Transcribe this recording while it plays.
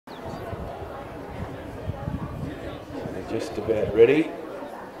Just about ready.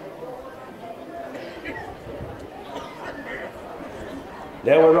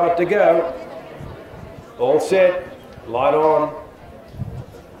 Now we're right to go. All set, light on.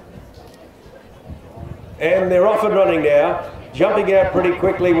 And they're off and running now. Jumping out pretty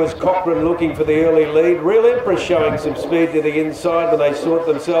quickly was Cochrane, looking for the early lead. Real Empress showing some speed to the inside when they sort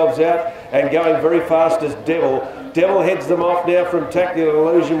themselves out, and going very fast as Devil. Devil heads them off now from Tactical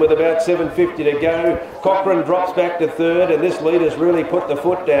Illusion with about 7:50 to go. Cochrane drops back to third, and this leader's really put the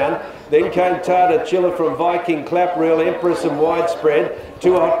foot down. Then came Tata Chiller from Viking Clap, Real Empress and Widespread.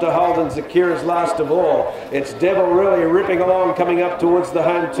 Too Hot to Hold and Zakira's last of all. It's Devil really ripping along, coming up towards the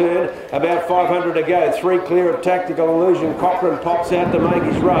home turn. About 500 to go. 3 clear of Tactical Illusion. Cochrane pops out to make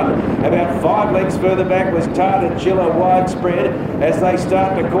his run. About 5 lengths further back was Tata Chiller, Widespread, as they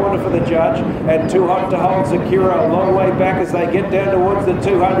start to corner for the judge. And Too Hot to Hold, Zakira a long way back as they get down towards the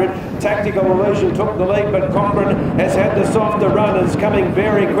 200. Tactical Illusion took the lead, but Cochrane has had the softer run and is coming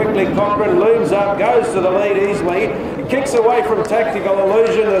very quickly. Cochrane looms up, goes to the lead easily, kicks away from Tactical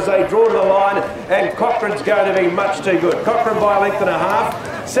Illusion as they draw the line, and Cochrane's going to be much too good. Cochrane by a length and a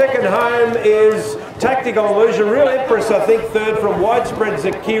half. Second home is Tactical Illusion. Real Empress, I think, third from Widespread,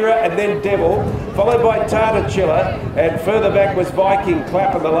 Zakira, and then Devil, followed by Tata Chiller, and further back was Viking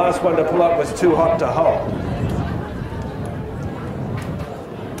Clap, and the last one to pull up was Too Hot to Hold.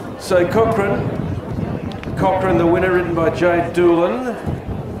 So Cochrane, the winner, ridden by Jade Doolan,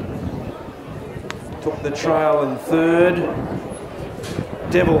 took the trail in third.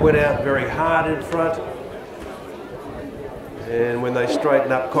 Devil went out very hard in front, and when they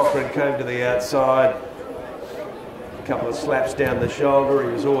straightened up, Cochrane came to the outside. A couple of slaps down the shoulder.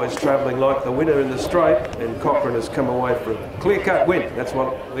 He was always travelling like the winner in the straight, and Cochrane has come away for a clear-cut win. That's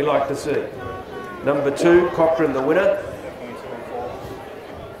what we like to see. Number 2, Cochrane the winner.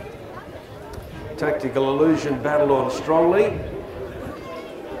 Tactical Illusion battled on strongly,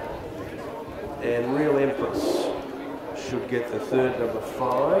 and Real Empress should get the third, number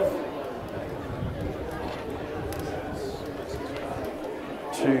 5.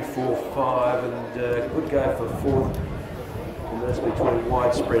 2, 4, 5, and could go for 4th. And that's between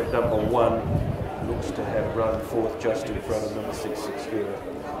Widespread, number 1. Looks to have run 4th just in front of number 6, Zakira.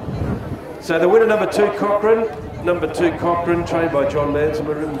 So the winner, number 2, Cochrane. Number 2, Cochrane, trained by John Manson,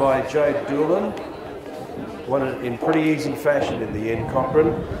 ridden by Jade Doolan. Won it in pretty easy fashion in the end,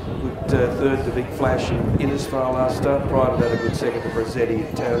 Cochrane. Good third to Big Flash in Innisfail last start. Prior to that, a good second to Brazetti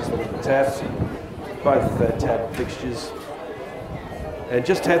and Townsville at the tabs. Both tab fixtures. And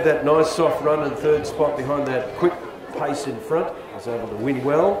just had that nice soft run in third spot behind that quick pace in front. Was able to win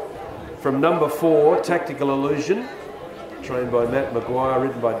well. From number 4, Tactical Illusion, trained by Matt Maguire,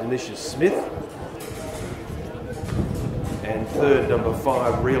 ridden by Denicius Smith. And third, number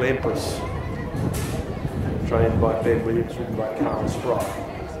 5, Real Empress, trained by Ben Williams, ridden by Carl Spry.